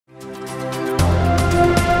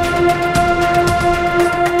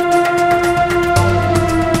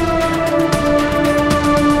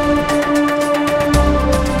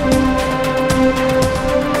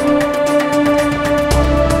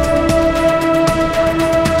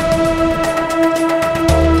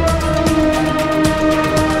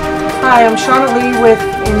Hi, I'm Shauna Lee with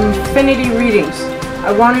Infinity Readings.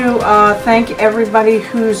 I want to thank everybody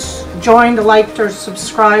who's joined, liked, or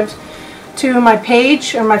subscribed to my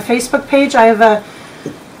page, or my Facebook page. I have a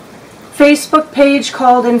Facebook page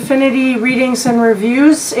called Infinity Readings and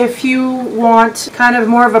Reviews if you want kind of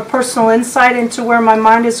more of a personal insight into where my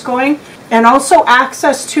mind is going, and also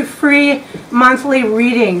access to free monthly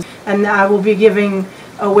readings. And I will be giving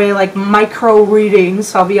away like micro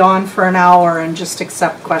readings. I'll be on for an hour and just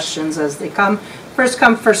accept questions as they come. First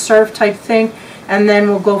come, first serve type thing, and then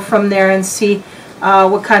we'll go from there and see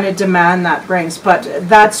what kind of demand that brings. But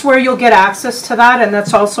that's where you'll get access to that, and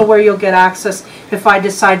that's also where you'll get access if I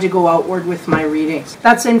decide to go outward with my readings.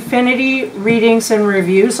 That's Infinity Readings and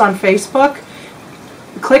Reviews on Facebook.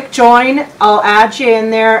 Click join, I'll add you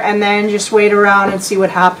in there, and then just wait around and see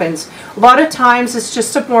what happens. A lot of times it's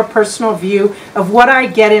just a more personal view of what I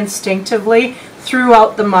get instinctively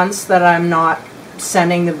throughout the months that I'm not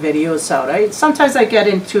sending the videos out. Sometimes I get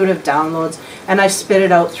intuitive downloads and I spit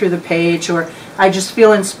it out through the page, or I just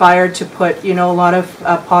feel inspired to put, you know, a lot of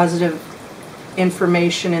positive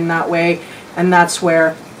information in that way, and that's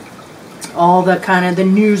where all the kind of the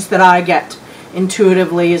news that I get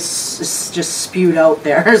intuitively is just spewed out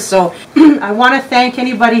there. So I want to thank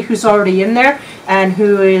anybody who's already in there and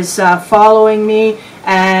who is following me,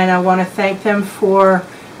 and I want to thank them for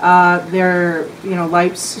their, you know,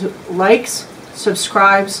 likes,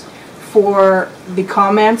 subscribes, for the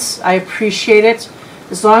comments. I appreciate it.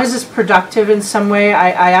 As long as it's productive in some way,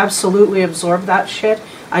 I absolutely absorb that shit.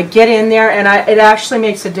 I get in there, and it actually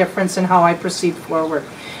makes a difference in how I proceed forward.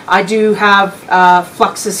 I do have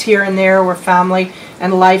fluxes here and there where family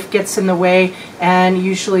and life gets in the way, and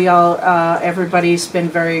usually everybody's been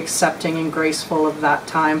very accepting and graceful of that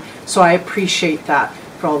time. So I appreciate that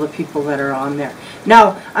for all the people that are on there.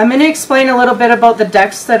 Now, I'm going to explain a little bit about the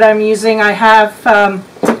decks that I'm using. I have I'm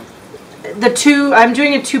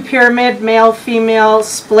doing a 2 pyramid male-female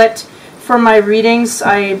split for my readings.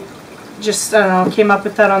 I just, I don't know, came up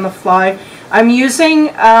with that on the fly. I'm using,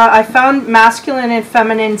 I found Masculine and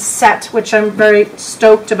Feminine Set, which I'm very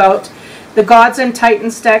stoked about. The Gods and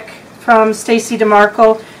Titans deck from Stacey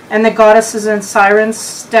DeMarco, and the Goddesses and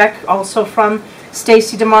Sirens deck, also from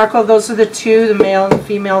Stacey DeMarco. Those are the two, the male and the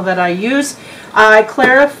female, that I use. I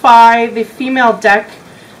clarify the female deck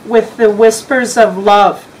with the Whispers of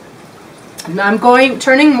Love. And I'm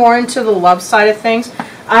turning more into the love side of things.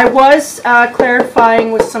 I was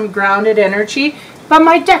clarifying with some grounded energy, but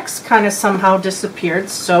my decks kind of somehow disappeared,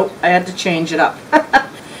 so I had to change it up.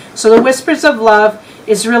 So the Whispers of Love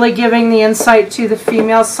is really giving the insight to the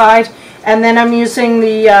female side, and then I'm using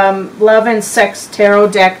the Love and Sex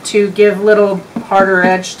Tarot deck to give little harder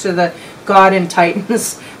edge to the God and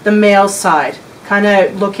Titans, the male side, kind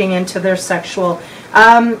of looking into their sexual.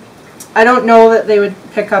 I don't know that they would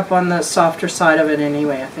pick up on the softer side of it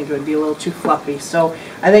anyway. I think it would be a little too fluffy. So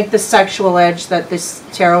I think the sexual edge that this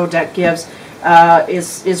tarot deck gives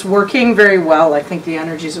is working very well. I think the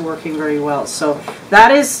energies are working very well. So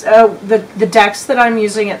that is the decks that I'm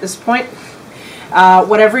using at this point.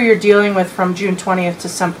 Whatever you're dealing with from June 20th to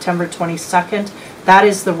September 22nd, that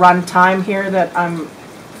is the run time here that I'm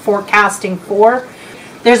forecasting for.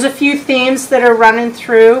 There's a few themes that are running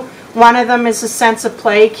through. One of them is a sense of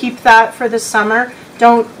play. Keep that for the summer.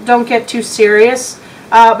 Don't get too serious.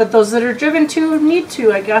 But those that are driven to need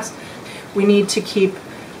to, I guess. We need to keep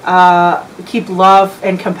love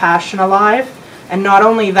and compassion alive, and not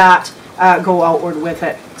only that, go outward with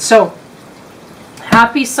it. So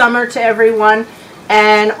happy summer to everyone,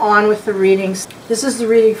 and on with the readings. This is the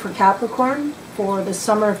reading for Capricorn for the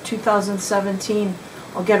summer of 2017.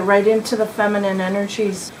 I'll get right into the feminine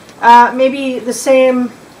energies. Maybe the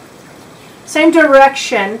same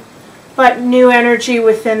direction, but new energy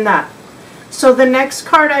within that. So the next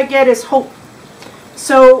card I get is Hope.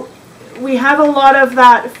 So we have a lot of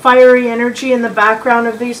that fiery energy in the background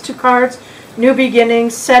of these two cards. New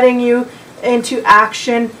beginnings, setting you into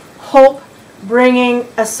action. Hope, bringing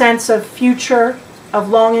a sense of future, of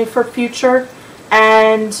longing for future,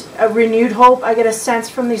 and a renewed hope. I get a sense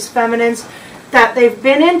from these feminines that they've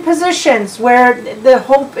been in positions where the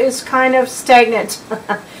hope is kind of stagnant.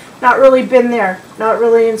 Not really been there, not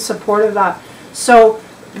really in support of that. So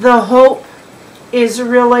the hope is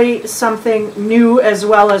really something new, as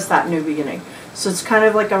well as that new beginning. So it's kind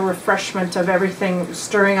of like a refreshment of everything,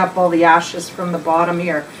 stirring up all the ashes from the bottom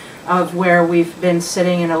here of where we've been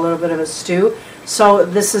sitting in a little bit of a stew. So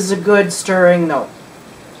this is a good stirring though.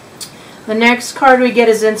 The next card we get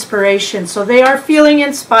is Inspiration. So they are feeling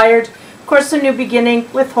inspired. Of course, a new beginning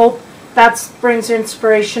with hope, that brings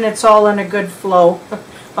inspiration. It's all in a good flow.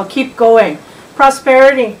 I'll keep going.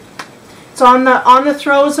 Prosperity. It's It's on the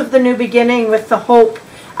throes of the new beginning with the hope.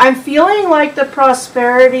 I'm feeling like the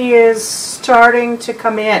prosperity is starting to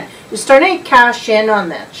come in. You're starting to cash in on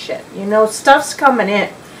that shit. You know, stuff's coming in.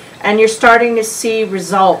 And you're starting to see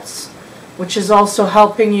results, which is also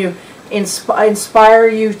helping you inspire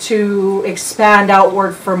you to expand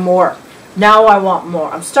outward for more. Now I want more.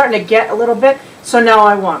 I'm starting to get a little bit, so now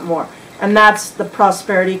I want more. And that's the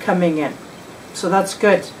prosperity coming in. So that's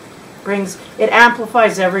good. It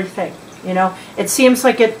amplifies everything. You know, it seems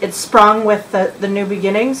like it sprung with the new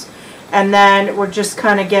beginnings, and then we're just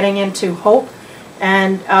kind of getting into hope.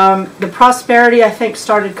 And the prosperity, I think,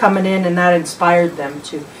 started coming in, and that inspired them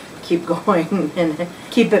to keep going and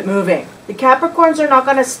keep it moving. The Capricorns are not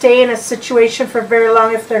going to stay in a situation for very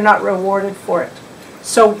long if they're not rewarded for it.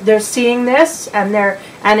 So they're seeing this, and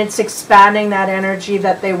it's expanding that energy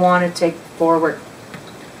that they want to take forward.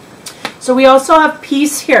 So we also have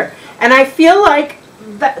peace here, and I feel like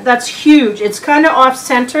that's huge. It's kind of off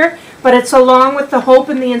center, but it's along with the hope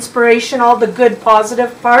and the inspiration, all the good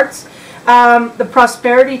positive parts. The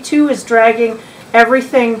prosperity too is dragging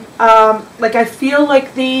everything. Like I feel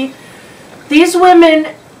like these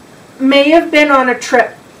women may have been on a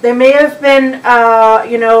trip. They may have been,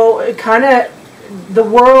 you know, kind of, the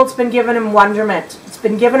world's been giving them wonderment. It's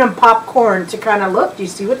been giving them popcorn to kind of look, do you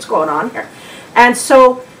see what's going on here? And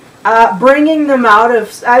so bringing them out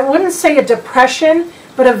of, I wouldn't say a depression,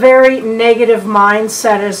 but a very negative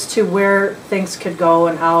mindset as to where things could go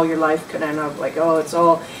and how your life could end up. Like, oh, it's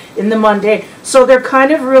all in the mundane. So they're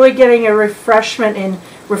kind of really getting a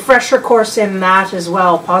refresher course in that as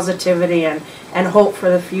well, positivity and hope for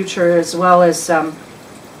the future, as well as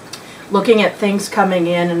looking at things coming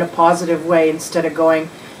in a positive way instead of going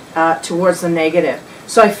towards the negative.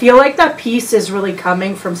 So I feel like that peace is really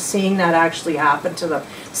coming from seeing that actually happen to them.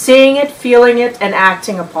 Seeing it, feeling it, and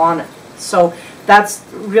acting upon it. So that's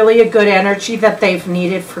really a good energy that they've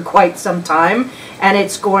needed for quite some time, and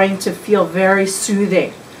it's going to feel very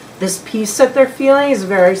soothing. This peace that they're feeling is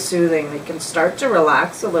very soothing. They can start to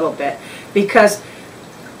relax a little bit because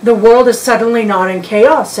the world is suddenly not in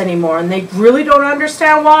chaos anymore, and they really don't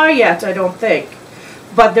understand why yet, I don't think.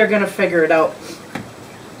 But they're going to figure it out.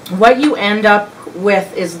 What you end up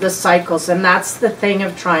with is the cycles, and that's the thing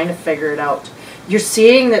of trying to figure it out. You're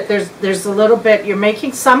seeing that there's a little bit, you're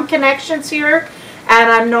making some connections here, and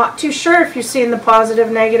I'm not too sure if you're seeing the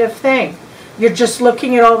positive, negative thing. You're just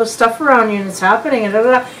looking at all the stuff around you and it's happening.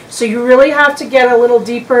 And so you really have to get a little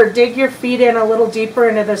deeper, dig your feet in a little deeper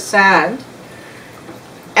into the sand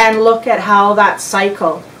and look at how that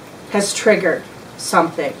cycle has triggered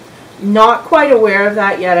something. Not quite aware of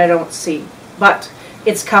that yet, I don't see. But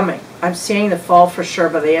it's coming. I'm seeing the fall for sure.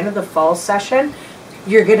 By the end of the fall session,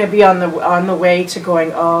 you're going to be on the way to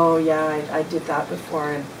going, oh yeah, I did that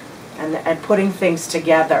before, and putting things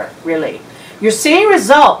together, really. You're seeing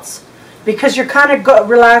results because you're kind of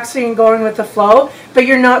relaxing and going with the flow, but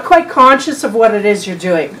you're not quite conscious of what it is you're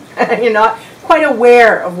doing. You're not quite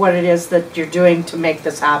aware of what it is that you're doing to make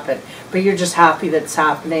this happen, but you're just happy that it's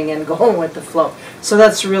happening and going with the flow. So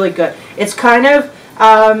that's really good. It's kind of,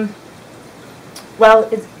 well,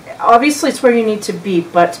 obviously it's where you need to be,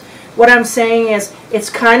 but what I'm saying is it's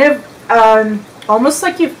kind of almost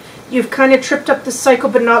like you've kind of tripped up the cycle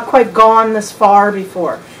but not quite gone this far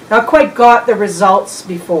before. Not quite got the results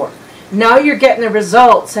before. Now you're getting the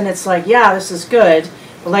results and it's like, yeah, this is good.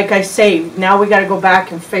 But like I say, now we got to go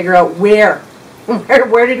back and figure out where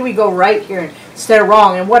did we go right here instead of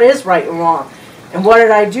wrong, and what is right and wrong, and what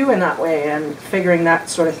did I do in that way, and figuring that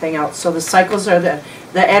sort of thing out. So the cycles are the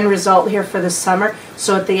end result here for the summer.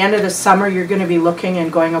 So at the end of the summer, you're going to be looking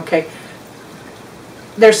and going, okay,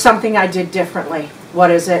 there's something I did differently.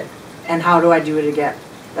 What is it? And how do I do it again?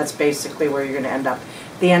 That's basically where you're going to end up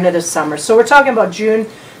at the end of the summer. So we're talking about June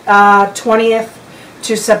 20th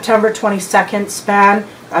to September 22nd span.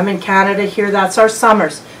 I'm in Canada here. That's our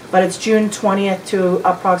summers. But it's June 20th to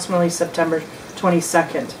approximately September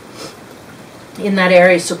 22nd in that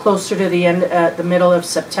area. So closer to the end, the middle of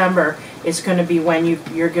September is going to be when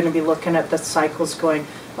you're going to be looking at the cycles going,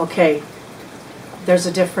 okay, there's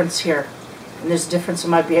a difference here. And there's a difference, it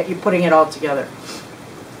might be you're putting it all together.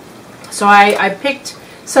 So I picked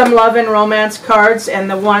some love and romance cards, and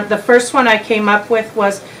the first one I came up with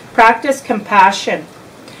was practice compassion.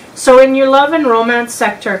 So in your love and romance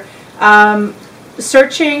sector,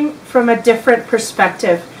 searching from a different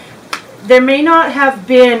perspective, there may not have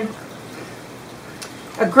been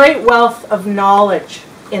a great wealth of knowledge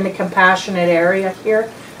in the compassionate area here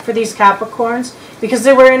for these Capricorns, because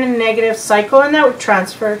they were in a negative cycle, and that would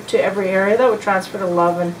transfer to every area. That would transfer to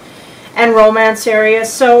love and romance area.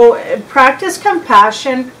 So practice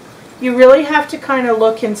compassion you really have to kind of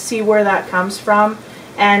look and see where that comes from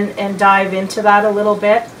and dive into that a little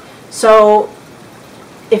bit. So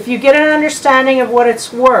if you get an understanding of what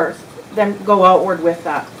it's worth, then go outward with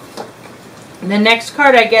that. And the next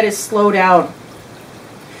card I get is slow down.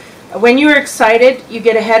 When you're excited, you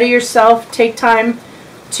get ahead of yourself. Take time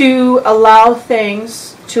to allow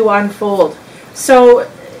things to unfold. So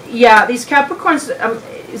yeah, these Capricorns,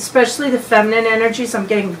 especially the feminine energies, I'm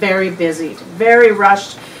getting very busy, very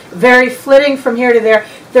rushed, very flitting from here to there.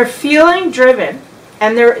 They're feeling driven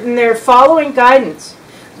and they're following guidance,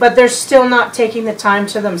 but they're still not taking the time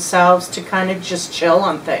to themselves to kind of just chill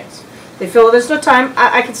on things. They feel, well, there's no time,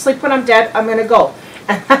 I can sleep when I'm dead, I'm going to go.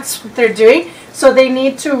 And that's what they're doing. So they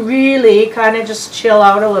need to really kind of just chill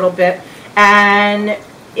out a little bit and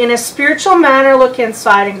in a spiritual manner look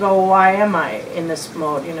inside and go, why am I in this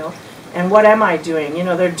mode, you know? And what am I doing? You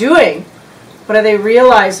know, they're doing, but are they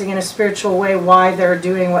realizing in a spiritual way why they're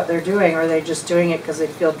doing what they're doing? Or are they just doing it because they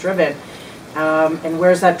feel driven? And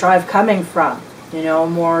where's that drive coming from? You know,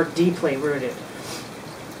 more deeply rooted.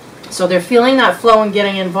 So they're feeling that flow and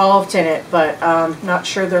getting involved in it, but not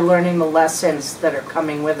sure they're learning the lessons that are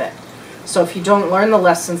coming with it. So if you don't learn the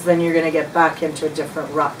lessons, then you're going to get back into a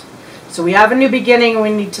different rut. So we have a new beginning, and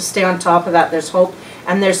we need to stay on top of that. There's hope,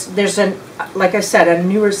 and there's like I said, a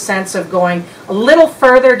newer sense of going a little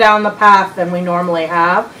further down the path than we normally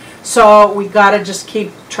have. So we got to just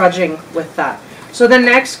keep trudging with that. So the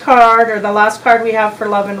next card, or the last card we have for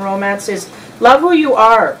love and romance, is love who you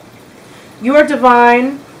are. You are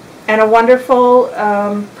divine and a wonderful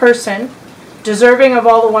person, deserving of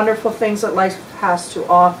all the wonderful things that life has to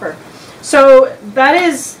offer. So that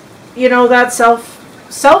is, you know, that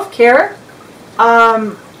self-care,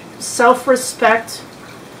 self-respect,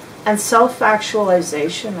 and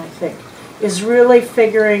self-actualization, I think, is really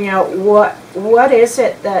figuring out what is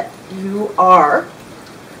it that you are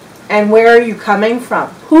and where are you coming from?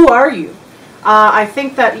 Who are you? I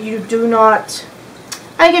think that you do not,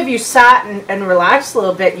 I think if you sat and relaxed a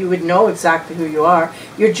little bit, you would know exactly who you are.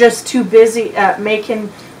 You're just too busy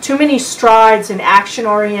making too many strides in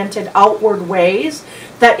action-oriented outward ways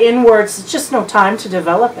that inwards, it's just no time to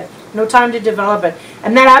develop it. No time to develop it.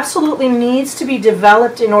 And that absolutely needs to be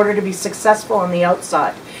developed in order to be successful on the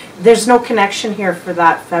outside. There's no connection here for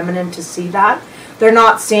that feminine to see that. They're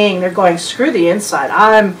not seeing, they're going, screw the inside,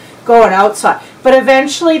 I'm going outside. But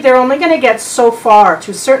eventually they're only going to get so far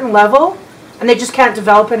to a certain level and they just can't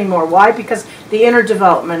develop anymore. Why? Because the inner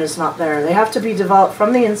development is not there. They have to be developed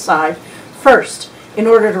from the inside first in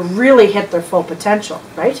order to really hit their full potential,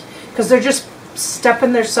 right? Because they're just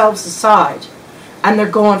stepping themselves aside and they're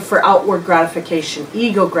going for outward gratification,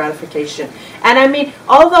 ego gratification. And I mean,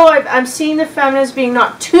 although I'm seeing the feminines being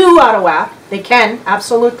not too out of whack, they can,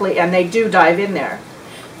 absolutely, and they do dive in there.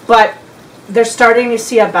 But they're starting to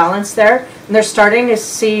see a balance there, and they're starting to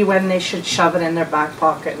see when they should shove it in their back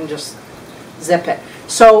pocket and just zip it.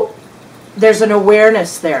 So there's an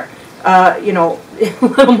awareness there, you know, a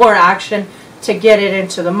little more action to get it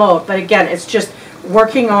into the mode. But again, it's just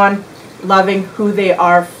working on loving who they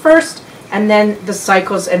are first, and then the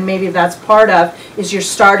cycles, and maybe that's part of, is you're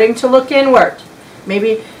starting to look inward.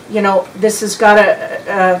 Maybe, you know, this has got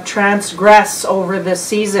to transgress over the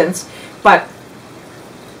seasons, but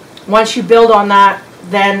once you build on that,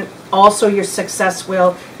 then also your success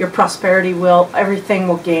will, your prosperity will, everything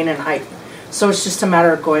will gain in height. So it's just a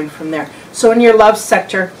matter of going from there. So in your love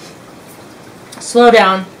sector, slow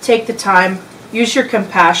down, take the time, use your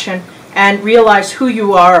compassion, and realize who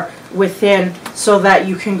you are within so that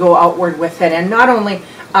you can go outward with it. And not only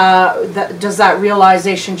does that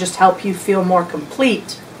realization just help you feel more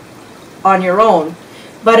complete on your own,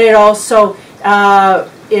 but it also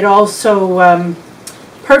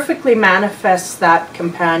perfectly manifests that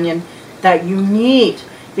companion that you need,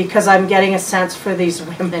 because I'm getting a sense for these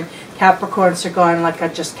women. Capricorns are going like, I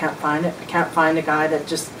just can't find it. I can't find a guy that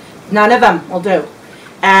just, none of them will do.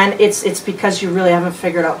 And it's because you really haven't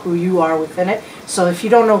figured out who you are within it. So if you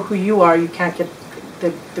don't know who you are, you can't get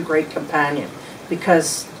the great companion.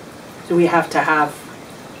 Because we have to have,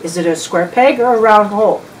 is it a square peg or a round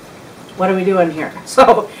hole? What are we doing here?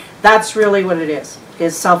 So that's really what it is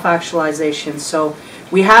self-actualization. So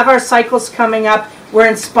we have our cycles coming up. We're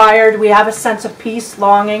inspired. We have a sense of peace,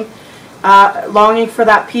 longing. Longing for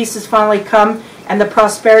that peace has finally come, and the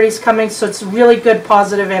prosperity is coming. So it's really good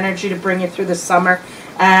positive energy to bring you through the summer.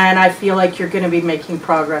 And I feel like you're going to be making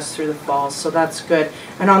progress through the fall. So that's good.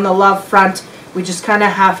 And on the love front, we just kind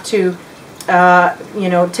of have to, you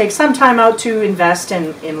know, take some time out to invest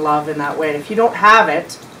in love in that way. And if you don't have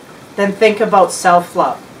it, then think about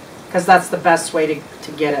self-love, because that's the best way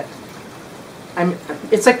to get it.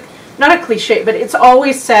 It's not a cliche, but it's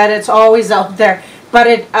always said, it's always out there. But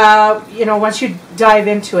it, you know, once you dive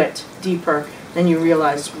into it deeper, then you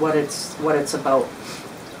realize what it's about.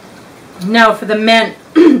 Now for the men,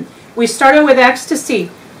 we started with ecstasy.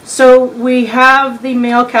 So we have the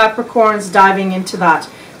male Capricorns diving into that.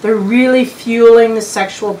 They're really fueling the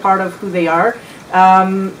sexual part of who they are.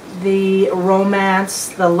 The romance,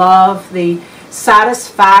 the love, the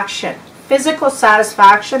satisfaction, physical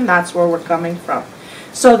satisfaction, that's where we're coming from.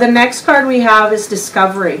 So the next card we have is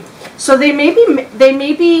discovery. So they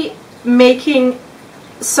may be making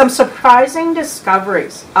some surprising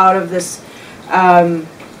discoveries out of this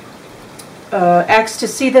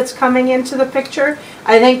ecstasy that's coming into the picture.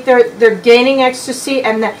 I think they're gaining ecstasy,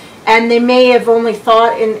 and they may have only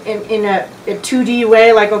thought in a 2D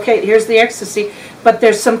way, like, okay, here's the ecstasy, but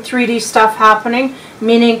there's some 3D stuff happening,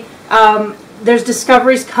 meaning there's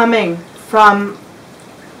discoveries coming from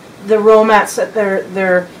the romance that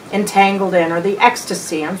they're entangled in, or the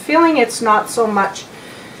ecstasy. I'm feeling it's not so much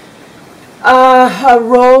a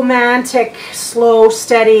romantic, slow,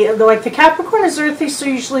 steady, like the Capricorn is earthy, so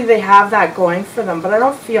usually they have that going for them, but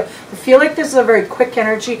I feel like this is a very quick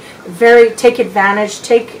energy, very take advantage,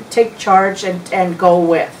 take charge, and go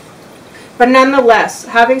with. But nonetheless,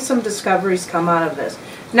 having some discoveries come out of this.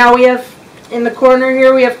 Now we have, in the corner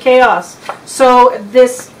here, we have chaos. So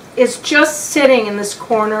this is just sitting in this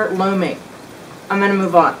corner looming. I'm going to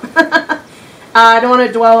move on. I don't want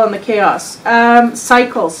to dwell on the chaos.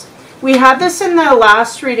 Cycles. We had this in the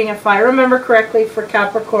last reading, if I remember correctly, for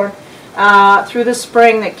Capricorn, through the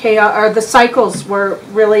spring, that chaos, or the cycles were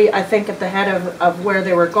really, I think, at the head of where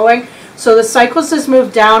they were going. So the cycles has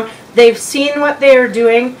moved down. They've seen what they are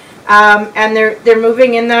doing, and they're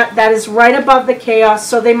moving in that is right above the chaos.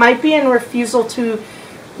 So they might be in refusal to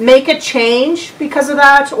make a change because of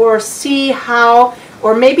that, or see how,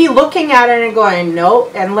 or maybe looking at it and going no,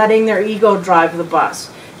 and letting their ego drive the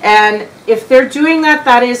bus. And if they're doing that,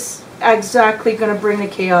 that is exactly going to bring the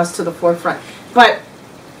chaos to the forefront. But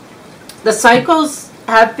the cycles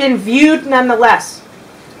have been viewed nonetheless,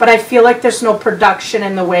 but I feel like there's no production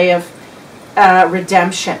in the way of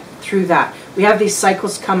redemption through that. We have these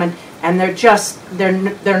cycles coming, and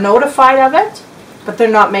they're notified of it, but they're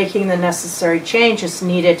not making the necessary changes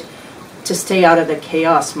needed to stay out of the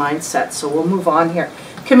chaos mindset. So we'll move on here.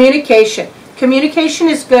 Communication. Communication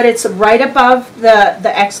is good. It's right above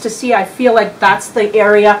the ecstasy. I feel like that's the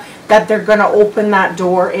area that they're going to open that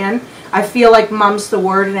door in. I feel like mum's the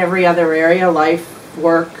word in every other area, life,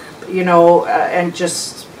 work, you know, and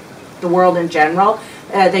just the world in general.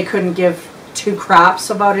 They couldn't give two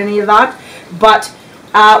craps about any of that. But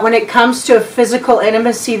when it comes to physical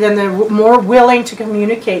intimacy, then they're more willing to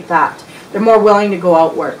communicate that. They're more willing to go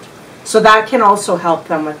outward. So that can also help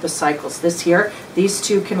them with the cycles. This here, these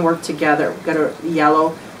two can work together. We've got a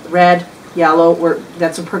yellow, red, yellow.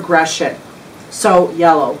 That's a progression. So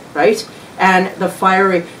yellow, right? And the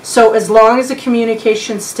fiery. So as long as the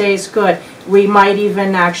communication stays good, we might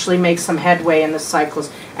even actually make some headway in the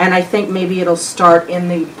cycles. And I think maybe it'll start in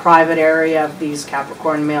the private area of these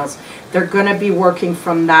Capricorn males. They're going to be working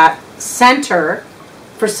from that center.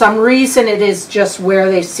 For some reason, it is just where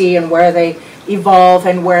they see and where they evolve,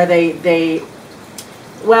 and where they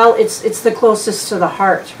well, it's the closest to the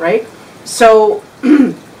heart, right? So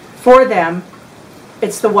for them,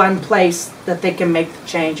 it's the one place that they can make the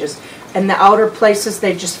changes. And the outer places,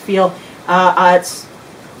 they just feel it's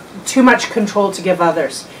too much control to give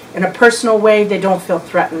others. In a personal way, they don't feel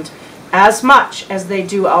threatened as much as they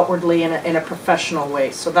do outwardly in a professional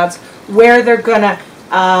way. So that's where they're gonna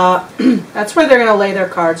lay their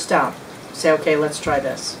cards down. Say, okay, let's try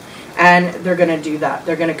this. And they're going to do that.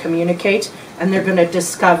 They're going to communicate, and they're going to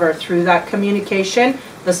discover through that communication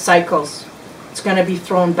the cycles. It's going to be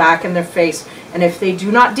thrown back in their face. And if they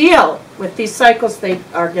do not deal with these cycles, they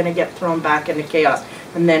are going to get thrown back into chaos.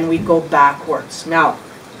 And then we go backwards. Now,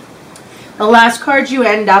 the last card you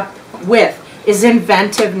end up with is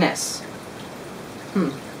inventiveness.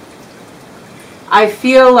 I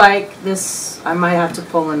feel like this, I might have to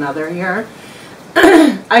pull another here.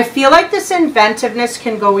 I feel like this inventiveness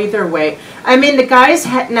can go either way. I mean, the guy's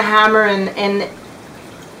hitting the hammer in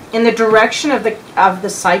the direction of the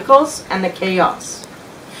cycles and the chaos.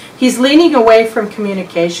 He's leaning away from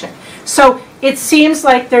communication. So it seems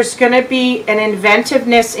like there's going to be an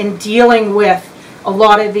inventiveness in dealing with a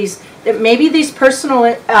lot of these, maybe these personal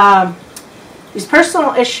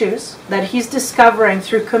issues that he's discovering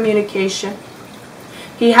through communication.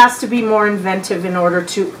 He has to be more inventive in order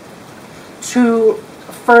to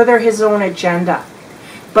further his own agenda.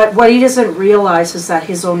 But what he doesn't realize is that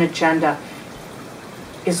his own agenda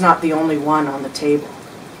is not the only one on the table.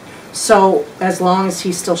 So as long as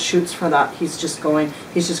he still shoots for that, he's just going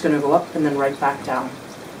to go up and then right back down.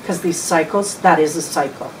 Because these cycles, that is a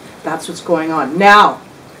cycle. That's what's going on. Now,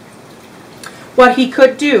 what he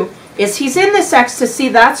could do is he's in this ecstasy.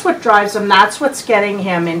 That's what drives him. That's what's getting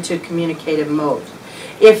him into communicative mode.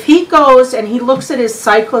 If he goes and he looks at his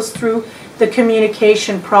cycles through the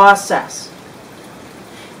communication process,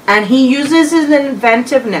 and he uses his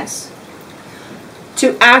inventiveness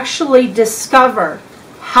to actually discover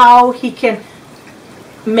how he can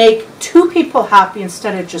make two people happy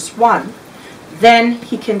instead of just one, then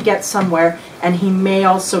he can get somewhere, and he may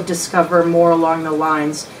also discover more along the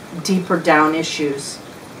lines, deeper down issues,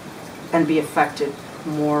 and be affected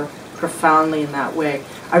more profoundly in that way.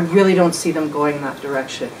 I really don't see them going in that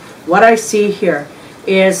direction. What I see here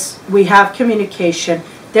is we have communication,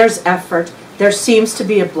 there's effort, there seems to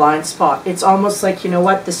be a blind spot. It's almost like, you know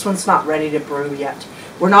what, this one's not ready to brew yet.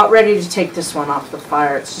 We're not ready to take this one off the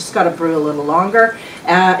fire. It's just got to brew a little longer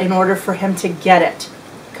in order for him to get it.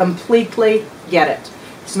 Completely get it.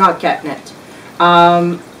 He's not getting it.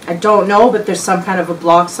 I don't know, but there's some kind of a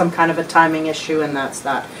block, some kind of a timing issue, and that's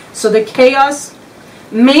that. So the chaos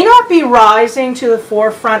may not be rising to the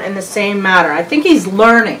forefront in the same manner. I think he's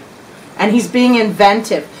learning, and he's being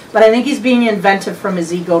inventive. But I think he's being inventive from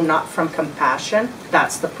his ego, not from compassion.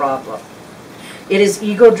 That's the problem. It is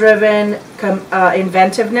ego-driven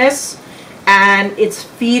inventiveness, and it's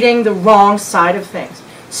feeding the wrong side of things.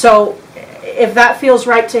 So if that feels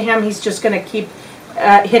right to him, he's just going to keep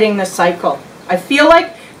hitting the cycle. I feel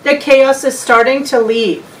like the chaos is starting to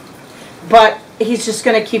leave, but he's just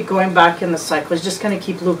going to keep going back in the cycle. He's just going to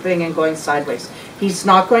keep looping and going sideways. He's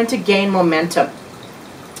not going to gain momentum.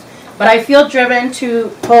 But I feel driven to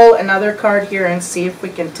pull another card here and see if we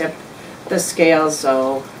can tip the scales.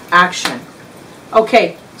 So, action.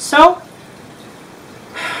 Okay, so,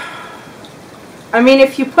 I mean,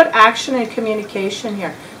 if you put action and communication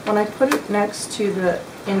here, when I put it next to the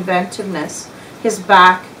inventiveness, his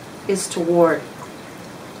back is toward.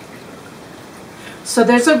 So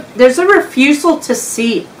there's a refusal to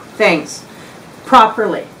see things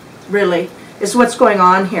properly, really, is what's going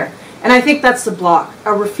on here. And I think that's the block,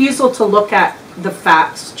 a refusal to look at the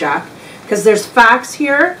facts, Jack. Because there's facts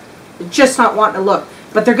here, just not wanting to look.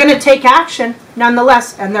 But they're going to take action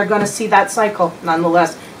nonetheless, and they're going to see that cycle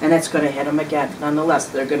nonetheless, and it's going to hit them again nonetheless.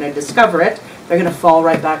 They're going to discover it. They're going to fall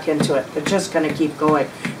right back into it. They're just going to keep going.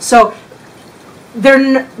 So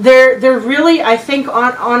they're really, I think,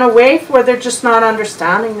 on a wave where they're just not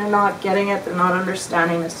understanding. They're not getting it. They're not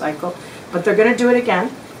understanding the cycle. But they're going to do it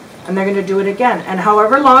again, and they're going to do it again. And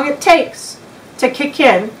however long it takes to kick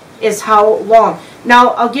in is how long. Now,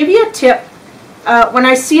 I'll give you a tip. When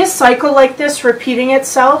I see a cycle like this repeating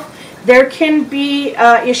itself, there can be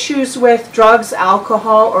issues with drugs,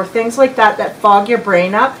 alcohol, or things like that that fog your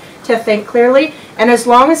brain up to think clearly. And as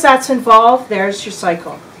long as that's involved, there's your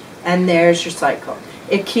cycle. And there's your cycle.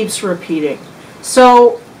 It keeps repeating.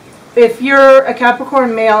 So if you're a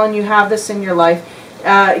Capricorn male and you have this in your life,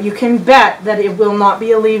 you can bet that it will not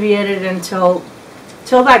be alleviated until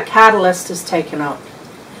that catalyst is taken out.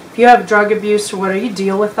 If you have drug abuse or whatever, you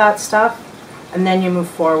deal with that stuff and then you move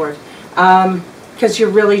forward. Because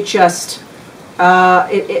you're really just,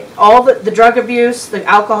 all the drug abuse, the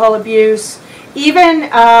alcohol abuse, even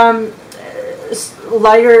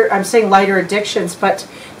lighter, I'm saying lighter addictions, but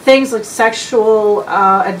things like sexual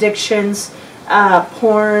addictions,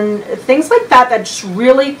 porn, things like that that just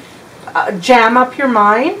really jam up your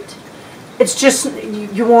mind. It's just,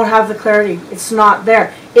 you won't have the clarity. It's not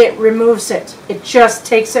there. It removes it. It just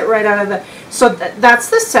takes it right out of the... So that's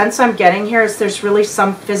the sense I'm getting here, is there's really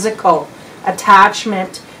some physical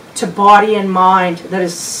attachment to body and mind that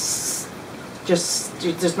is just,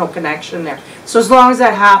 there's no connection there. So as long as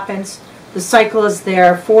that happens, the cycle is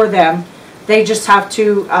there for them. They just have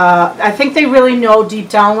to, I think they really know deep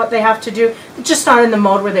down what they have to do. They're just not in the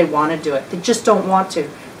mode where they want to do it. They just don't want to.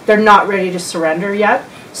 They're not ready to surrender yet.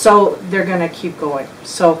 So they're going to keep going.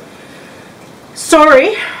 So,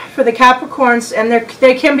 sorry for the Capricorns. And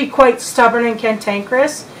they can be quite stubborn and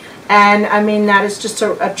cantankerous. And, I mean, that is just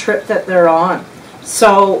a trip that they're on.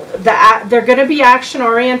 So, they're going to be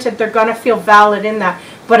action-oriented. They're going to feel valid in that.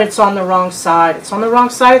 But it's on the wrong side. It's on the wrong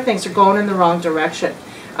side of things. They're going in the wrong direction.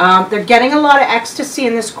 They're getting a lot of ecstasy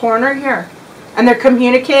in this corner here. And they're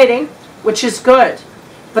communicating, which is good.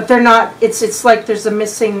 But they're not, it's like there's a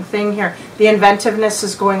missing thing here. The inventiveness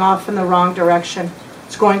is going off in the wrong direction.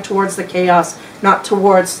 It's going towards the chaos, not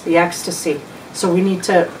towards the ecstasy. So we need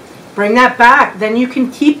to bring that back. Then you can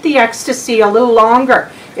keep the ecstasy a little longer.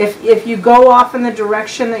 If you go off in the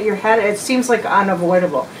direction that you're headed, it seems like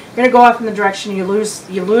unavoidable. You're going to go off in the direction you lose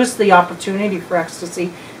the opportunity for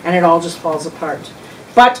ecstasy, and it all just falls apart.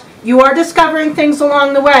 But you are discovering things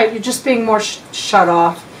along the way. You're just being more shut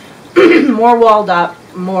off, more walled up,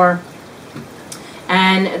 more.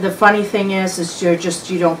 And the funny thing is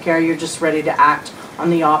you don't care. You're just ready to act on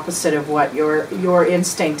the opposite of what your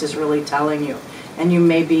instinct is really telling you, and you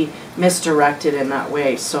may be misdirected in that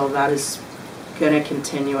way. So that is going to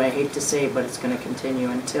continue. I hate to say it, but it's going to continue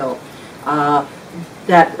until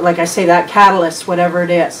that, like I say, that catalyst, whatever it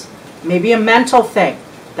is, maybe a mental thing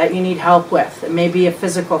that you need help with, it may be a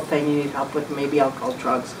physical thing you need help with, maybe alcohol,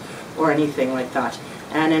 drugs, or anything like that.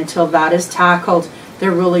 And until that is tackled,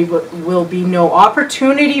 there really will be no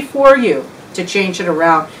opportunity for you to change it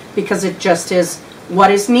around, because it just is what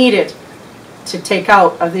is needed to take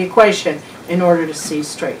out of the equation in order to see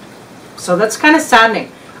straight. So that's kind of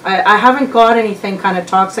saddening. I haven't got anything kind of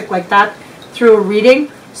toxic like that through a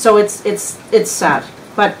reading, so it's sad.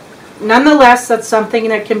 But nonetheless, that's something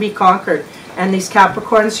that can be conquered. And these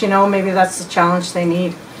Capricorns, you know, maybe that's the challenge they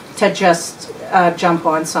need to just jump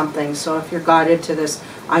on something. So if you're guided to this,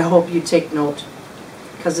 I hope you take note,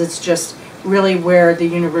 because it's just really where the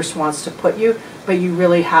universe wants to put you, but you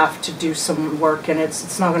really have to do some work, and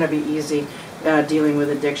it's not going to be easy dealing with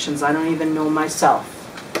addictions. I don't even know myself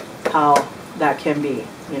how that can be,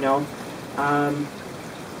 you know,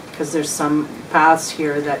 because there's some paths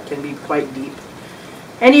here that can be quite deep.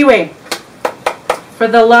 Anyway, for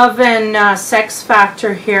the love and sex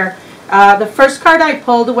factor here, the first card I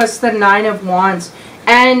pulled was the Nine of Wands,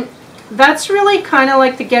 and that's really kind of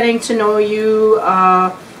like the getting to know you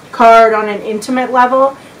card on an intimate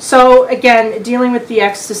level. So again, dealing with the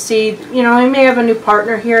ecstasy, you know, you may have a new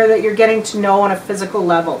partner here that you're getting to know on a physical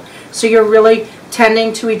level. So you're really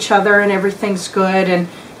tending to each other and everything's good,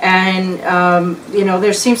 and you know,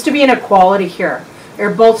 there seems to be an equality here.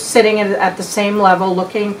 They're both sitting at the same level,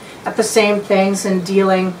 looking at the same things and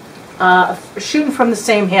dealing, shooting from the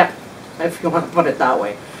same hip, if you want to put it that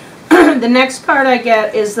way. The next card I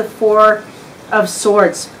get is the Four of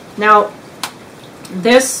Swords. Now,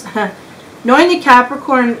 this, knowing the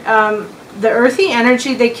Capricorn, the earthy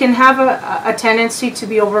energy, they can have a tendency to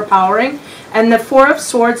be overpowering, and the Four of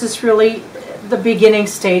Swords is really the beginning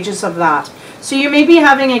stages of that. So you may be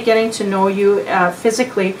having a getting to know you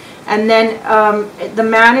physically, and then the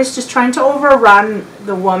man is just trying to overrun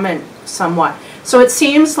the woman somewhat. So it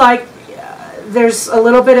seems like there's a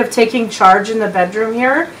little bit of taking charge in the bedroom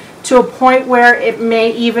here, to a point where it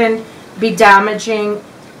may even be damaging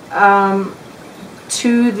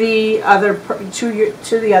to the other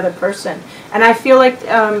person. And I feel like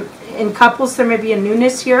in couples there may be a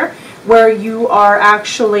newness here where you are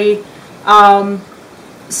actually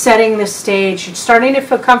setting the stage. You're starting to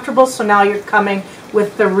feel comfortable, so now you're coming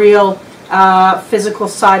with the real physical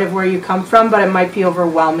side of where you come from, but it might be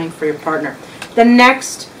overwhelming for your partner. The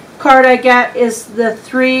next card I get is the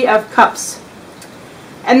Three of Cups.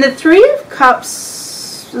 And the Three of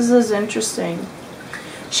Cups, this is interesting.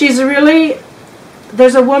 She's really,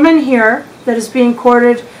 there's a woman here that is being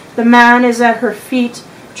courted. The man is at her feet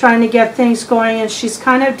trying to get things going, and she's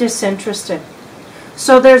kind of disinterested.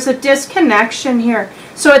 So there's a disconnection here.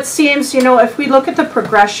 So it seems, you know, if we look at the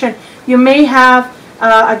progression, you may have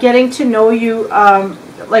a getting to know you,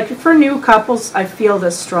 like for new couples, I feel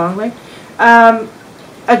this strongly,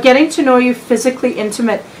 a getting to know you physically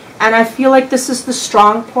intimate. And I feel like this is the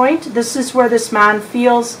strong point. This is where this man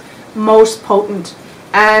feels most potent.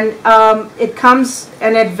 And it comes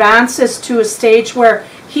and advances to a stage where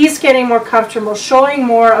he's getting more comfortable, showing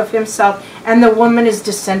more of himself, and the woman is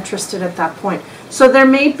disinterested at that point. So there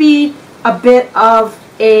may be a bit of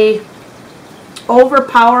a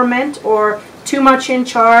overpowerment, or too much in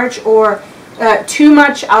charge, or too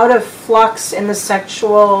much out of flux in the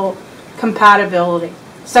sexual compatibility.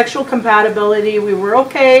 Sexual compatibility, we were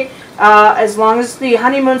okay as long as the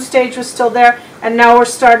honeymoon stage was still there, and now we're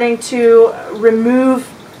starting to remove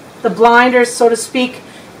the blinders, so to speak,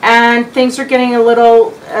 and things are getting a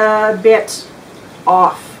little bit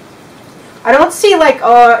off. I don't see like,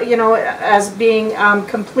 you know, as being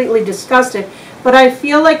completely disgusted, but I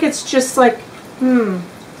feel like it's just like,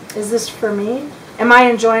 is this for me? Am I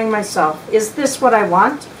enjoying myself? Is this what I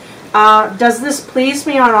want? Does this please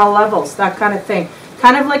me on all levels? That kind of thing.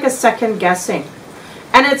 Kind of like a second guessing.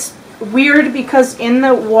 And it's weird because in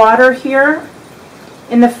the water here,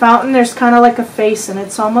 in the fountain, there's kind of like a face, and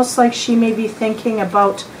it's almost like she may be thinking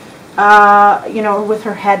about, you know, with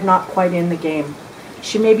her head not quite in the game.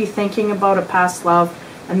 She may be thinking about a past love,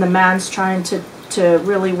 and the man's trying to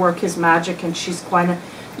really work his magic, and she's kind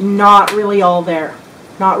of not really all there.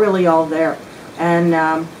 Not really all there. And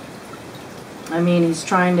I mean, he's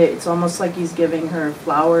trying to, it's almost like he's giving her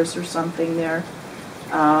flowers or something there,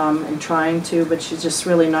 and trying to, but she's just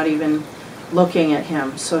really not even looking at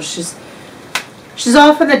him. So she's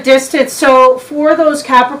off in the distance. So for those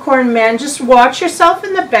Capricorn men, just watch yourself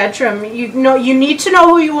in the bedroom. You know, you need to know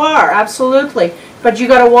who you are, absolutely. But you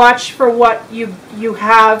got to watch for what you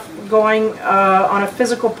have going on a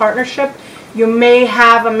physical partnership. You may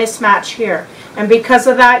have a mismatch here, and because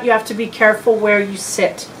of that, you have to be careful where you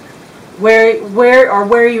sit,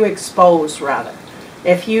 where you expose rather.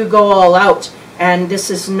 If you go all out and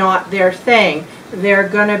this is not their thing, they're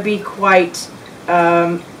gonna be quite.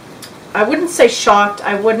 I wouldn't say shocked.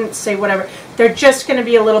 I wouldn't say whatever. They're just going to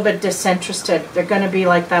be a little bit disinterested. They're going to be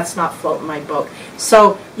like, that's not floating my boat.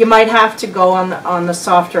 So you might have to go on the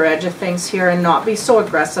softer edge of things here and not be so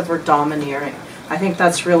aggressive or domineering. I think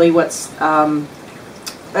that's really what's,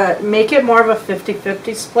 make it more of a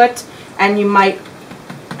 50-50 split, and you might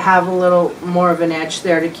have a little more of an edge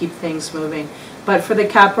there to keep things moving. But for the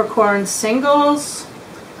Capricorn singles,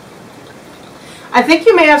 I think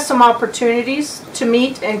you may have some opportunities to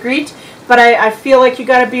meet and greet, but I feel like you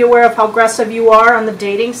got to be aware of how aggressive you are on the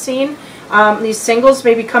dating scene. These singles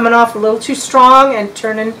may be coming off a little too strong and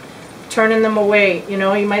turning them away. You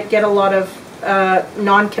know, you might get a lot of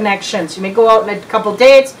non-connections. You may go out on a couple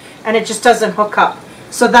dates and it just doesn't hook up.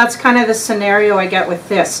 So that's kind of the scenario I get with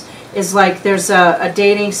this, is like there's a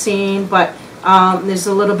dating scene, but there's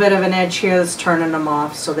a little bit of an edge here that's turning them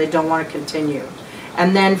off, so they don't want to continue.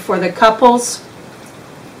 And then for the couples,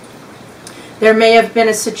 there may have been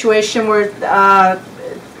a situation where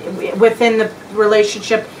within the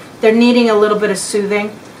relationship they're needing a little bit of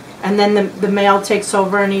soothing, and then the male takes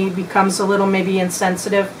over and he becomes a little maybe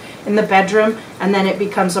insensitive in the bedroom, and then it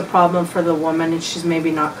becomes a problem for the woman, and she's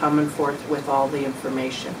maybe not coming forth with all the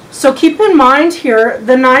information. So keep in mind here,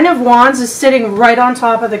 the Nine of Wands is sitting right on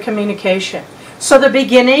top of the communication. So the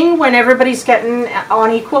beginning, when everybody's getting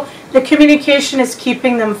on equal, the communication is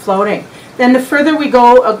keeping them floating. Then the further we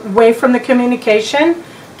go away from the communication,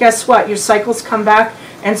 guess what? Your cycles come back,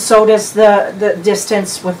 and so does the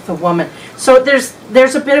distance with the woman. So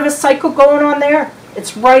there's a bit of a cycle going on there.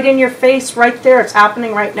 It's right in your face, right there. It's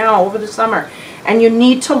happening right now over the summer. And you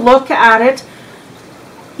need to look at it,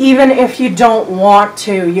 even if you don't want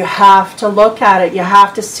to. You have to look at it. You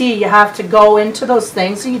have to see. You have to go into those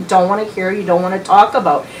things that you don't want to hear, you don't want to talk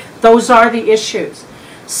about. Those are the issues.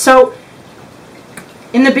 So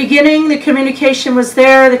in the beginning, the communication was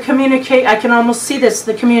there. I can almost see this.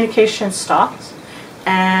 The communication stops,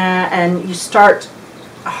 and you start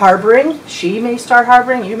harboring. She may start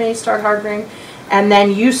harboring. You may start harboring, and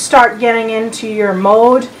then you start getting into your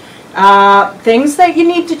mode. Things that you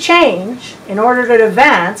need to change in order to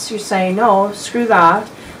advance. You say no, screw that.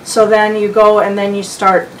 So then you go and then you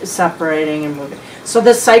start separating and moving. So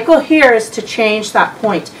the cycle here is to change that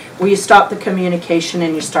point where you stop the communication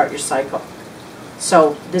and you start your cycle.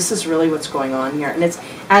 So this is really what's going on here.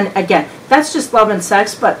 And again, that's just love and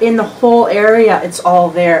sex, but in the whole area, it's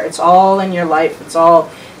all there. It's all in your life. It's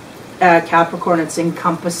all Capricorn. It's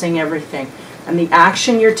encompassing everything. And the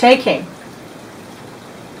action you're taking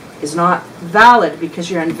is not valid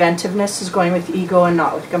because your inventiveness is going with ego and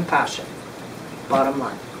not with compassion. Bottom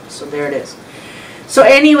line. So there it is. So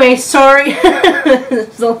anyway, sorry.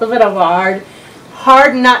 It's a little bit of a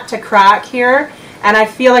hard nut to crack here. And I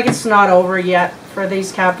feel like it's not over yet for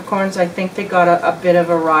these Capricorns. I think they got a bit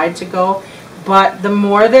of a ride to go. But the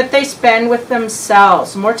more that they spend with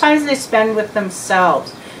themselves, the more times they spend with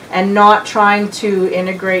themselves and not trying to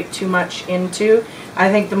integrate too much into,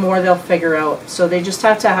 I think the more they'll figure out. So they just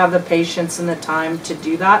have to have the patience and the time to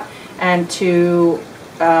do that, and to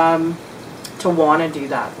want to do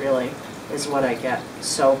that, really, is what I get.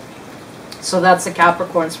 So that's the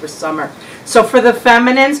Capricorns for summer. So for the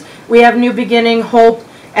feminines, we have new beginning, hope,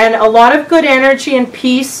 and a lot of good energy and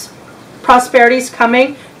peace. Prosperity is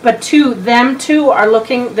coming, but them too are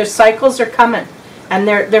looking, their cycles are coming, and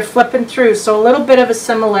they're flipping through. So a little bit of a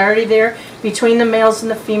similarity there between the males and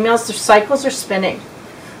the females. Their cycles are spinning.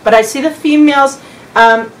 But I see the females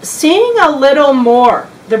seeing a little more.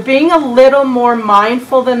 They're being a little more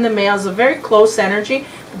mindful than the males. A very close energy,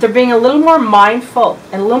 but they're being a little more mindful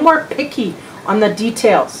and a little more picky on the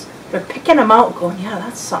details. They're picking them out, going, yeah,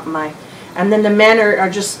 that's something and then the men are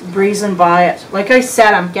just breezing by it. Like I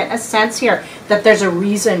said, I'm getting a sense here that there's a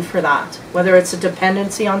reason for that. Whether it's a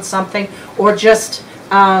dependency on something or just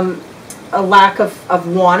a lack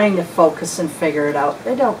of wanting to focus and figure it out.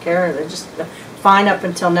 They don't care. They're just fine up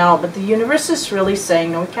until now. But the universe is really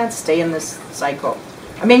saying, no, we can't stay in this cycle.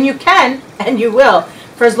 I mean, you can and you will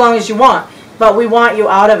for as long as you want. But we want you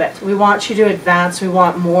out of it. We want you to advance. We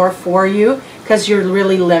want more for you. because you're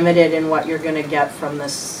really limited in what you're going to get from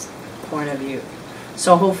this point of view.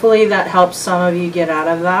 So hopefully that helps some of you get out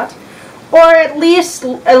of that, or at least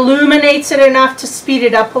illuminates it enough to speed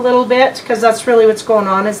it up a little bit, because that's really what's going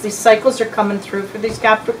on, is these cycles are coming through for these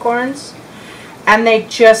Capricorns, and they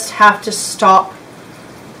just have to stop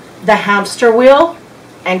the hamster wheel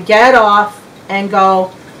and get off and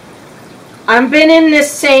go, I've been in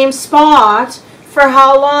this same spot for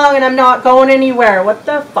how long and I'm not going anywhere. What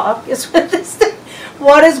the fuck is with this thing?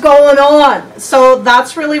 What is going on? So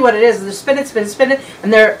that's really what it is. They're spinning, spinning, spinning,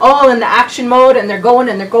 and they're all in the action mode, and they're going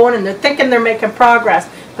and they're going and they're thinking they're making progress,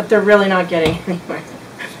 but they're really not getting anywhere.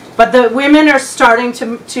 But the women are starting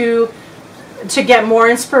to get more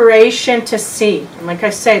inspiration to see. And like I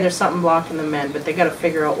say, there's something blocking the men, but they got to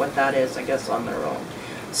figure out what that is, I guess, on their own.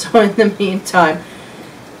 So in the meantime,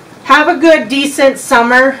 have a good, decent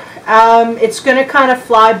summer. It's going to kind of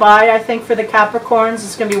fly by, I think, for the Capricorns.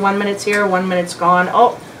 It's going to be 1 minute's here, 1 minute's gone.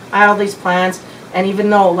 Oh, I have all these plans. And even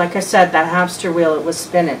though, like I said, that hamster wheel, it was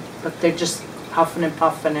spinning. But they're just huffing and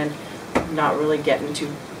puffing and not really getting to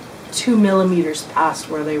 2 millimeters past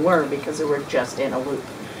where they were, because they were just in a loop.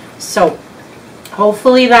 So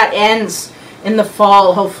hopefully that ends in the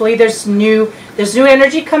fall. Hopefully there's new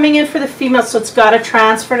energy coming in for the females, so it's got to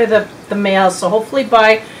transfer to the males. So hopefully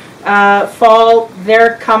by fall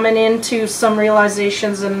they're coming into some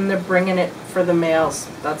realizations and they're bringing it for the males.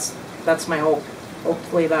 That's my hope.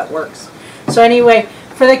 Hopefully that works. So anyway,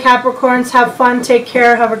 for the Capricorns, have fun, take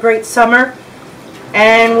care, have a great summer,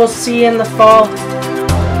 and we'll see you in the fall.